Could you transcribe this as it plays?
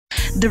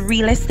The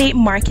real estate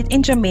market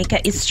in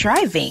Jamaica is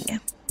thriving.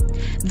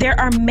 There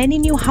are many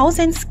new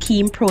housing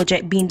scheme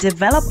projects being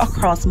developed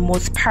across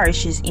most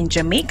parishes in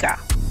Jamaica.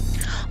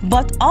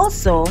 But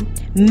also,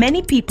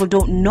 many people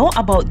don't know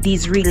about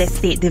these real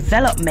estate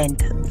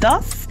development.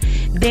 Thus,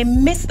 they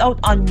missed out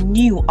on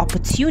new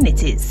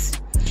opportunities.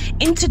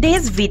 In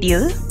today's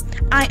video,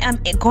 I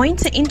am going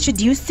to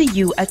introduce to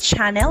you a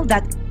channel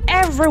that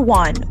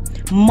everyone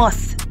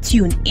must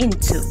tune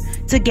into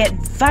to get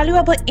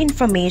valuable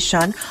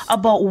information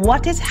about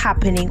what is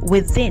happening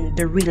within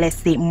the real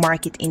estate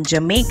market in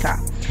Jamaica.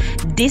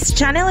 This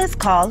channel is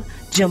called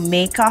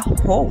Jamaica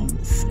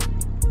Homes.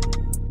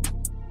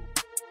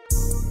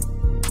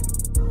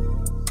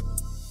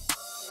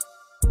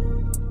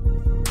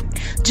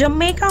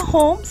 Jamaica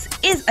Homes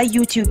is a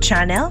YouTube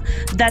channel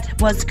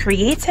that was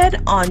created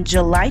on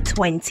July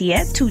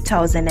 20th,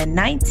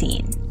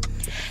 2019.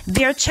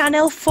 Their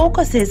channel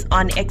focuses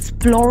on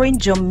exploring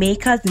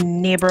Jamaica's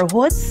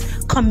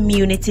neighborhoods,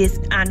 communities,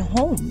 and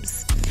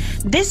homes.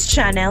 This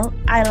channel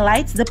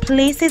highlights the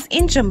places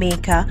in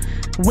Jamaica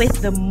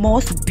with the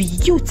most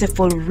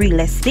beautiful real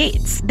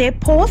estate. They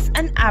post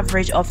an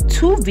average of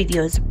 2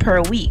 videos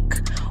per week,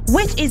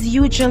 which is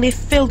usually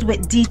filled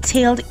with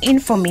detailed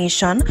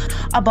information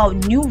about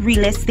new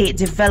real estate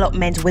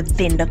development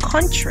within the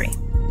country.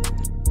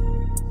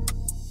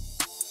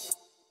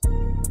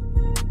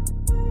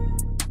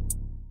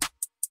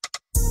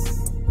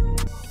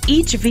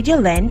 Each video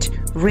length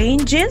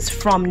ranges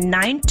from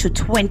 9 to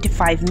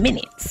 25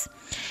 minutes.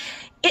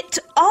 It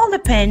all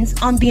depends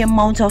on the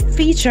amount of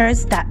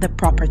features that the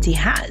property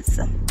has.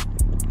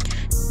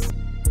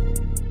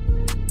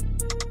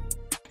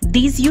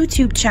 These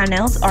YouTube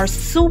channels are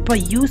super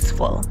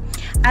useful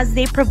as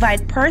they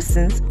provide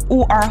persons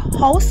who are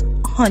house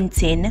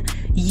hunting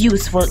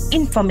useful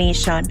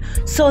information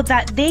so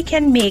that they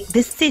can make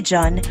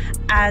decisions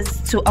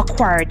as to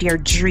acquire their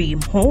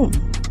dream home.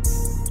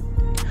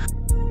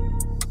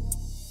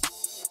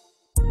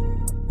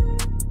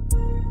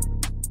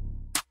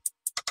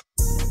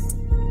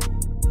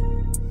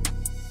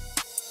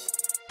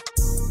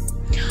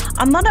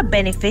 Another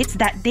benefit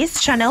that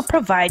this channel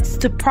provides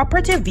to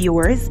property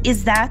viewers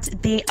is that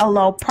they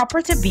allow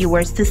property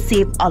viewers to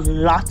save a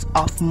lot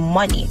of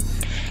money.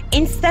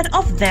 Instead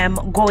of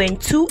them going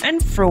to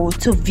and fro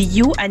to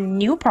view a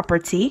new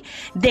property,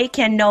 they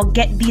can now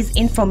get this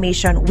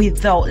information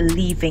without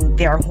leaving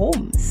their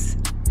homes.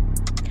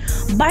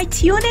 By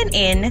tuning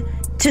in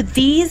to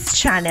these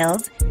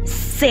channels,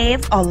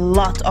 save a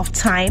lot of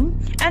time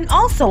and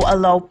also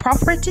allow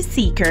property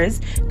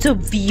seekers to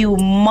view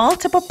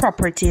multiple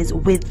properties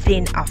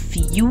within a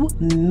few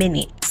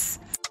minutes.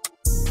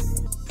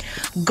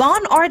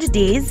 Gone are the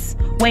days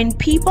when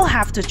people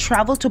have to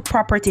travel to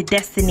property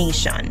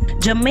destination.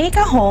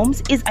 Jamaica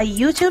Homes is a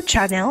YouTube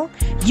channel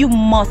you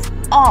must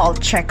all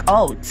check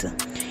out.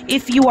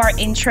 If you are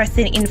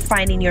interested in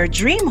finding your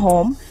dream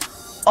home,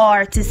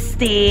 or to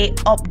stay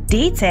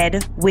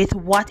updated with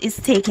what is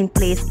taking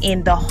place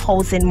in the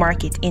housing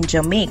market in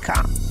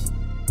Jamaica.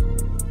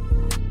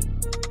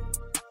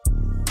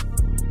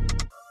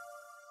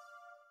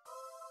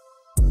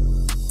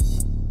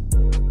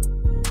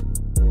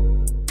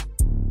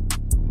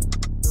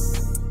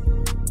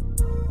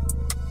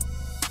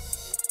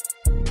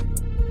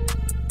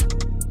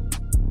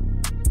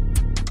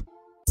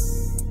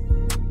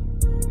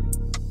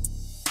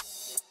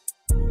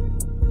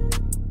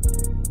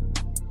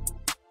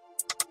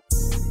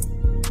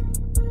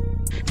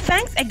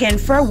 Thanks again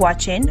for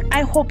watching.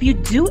 I hope you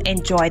do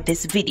enjoy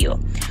this video.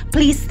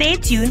 Please stay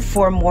tuned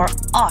for more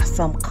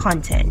awesome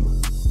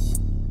content.